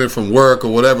guys coming in from work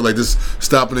or whatever, like just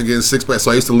stopping and getting 6-pack.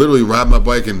 So I used to literally ride my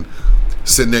bike and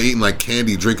sitting there eating like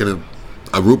candy, drinking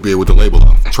a root beer with the label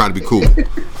off, trying to be cool.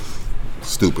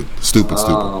 Stupid.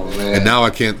 Oh, man. And now I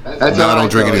can't. Now I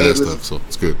don't drink any of that stuff, so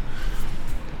it's good.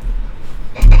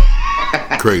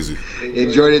 Crazy.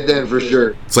 Enjoyed it then for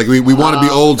sure. It's like we want to be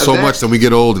old so much, then we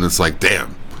get old, and it's like,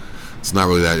 damn, it's not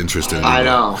really that interesting anymore. I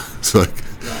know. It's like.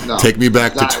 No, take me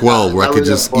back to 12 where I could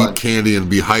just eat candy and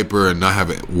be hyper and not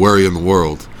have a worry in the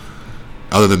world.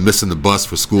 Other than missing the bus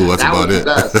for school, that's about it.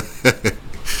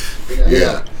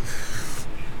 Yeah.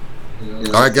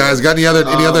 All right, guys, got any other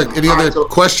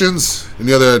questions?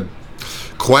 Any other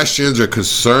questions or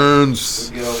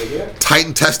concerns?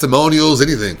 Titan testimonials,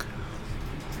 anything?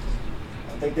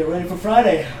 I think they're ready for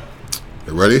Friday.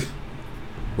 They're ready?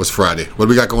 What's Friday? What do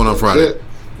we got going on Friday?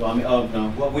 Well,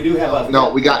 no. Well, we do have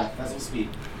we got Festival of Speed.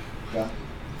 Yeah.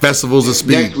 Festivals of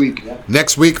Speed. Next week. Yep.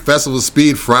 Next week, Festivals of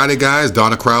Speed. Friday, guys.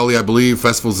 Donna Crowley, I believe.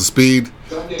 Festivals of Speed.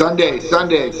 Sunday.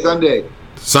 Sunday?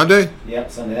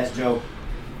 Yep, Sunday. That's Joe.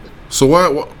 So why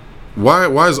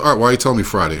is Art? Why are you telling me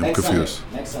Friday? I'm confused.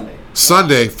 Next Sunday.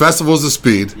 Sunday, Festivals of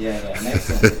Speed. Yeah, next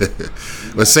Sunday.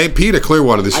 But St. Pete or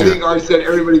Clearwater this year? I think Art said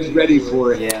everybody's ready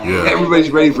for it. Yeah. Everybody's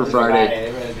ready for Friday.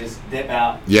 They're ready to just dip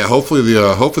out. Yeah, hopefully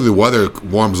the weather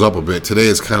warms up a bit. Today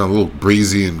is kind of a little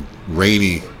breezy and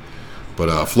rainy,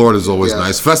 but Florida's always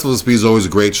nice. Festival of Speed is always a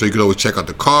great show. You can always check out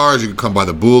the cars. You can come by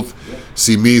the booth,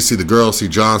 see me, see the girls, see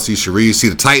John, see Cherie, see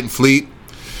the Titan Fleet.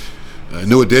 A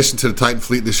new addition to the Titan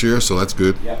Fleet this year, so that's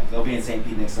good. Yep, they'll be in St.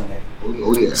 Pete next Sunday.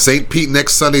 Oh, yeah. St. Pete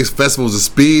next Sunday, Festivals of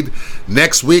Speed.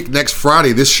 Next week, next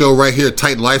Friday, this show right here,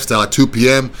 Titan Lifestyle at 2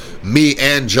 p.m. Me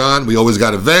and John, we always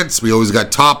got events, we always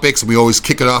got topics, and we always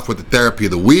kick it off with the Therapy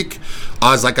of the Week.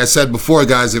 As like I said before,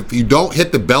 guys, if you don't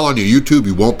hit the bell on your YouTube,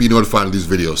 you won't be notified of these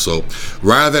videos. So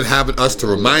rather than having us to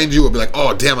remind you or be like,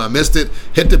 oh, damn, I missed it,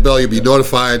 hit the bell, you'll be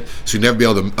notified, so you'll never be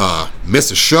able to miss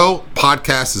a show.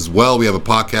 Podcast as well. We have a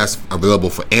podcast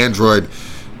available for Android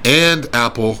and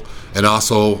Apple, and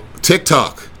also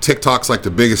TikTok. TikTok's like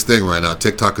the biggest thing right now.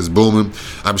 TikTok is booming.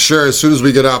 I'm sure as soon as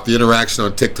we get off, the interaction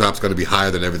on TikTok's going to be higher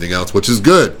than everything else, which is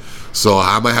good. So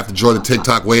I might have to join the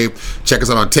TikTok wave. Check us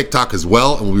out on TikTok as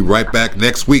well, and we'll be right back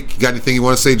next week. You got anything you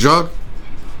want to say, John?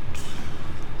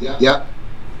 Yeah.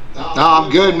 No,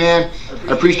 I'm good, man.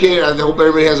 I appreciate it. I hope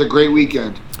everybody has a great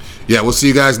weekend. Yeah, we'll see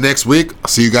you guys next week. I'll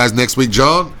see you guys next week,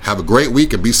 John. Have a great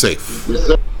week and be safe. Yes,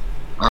 sir.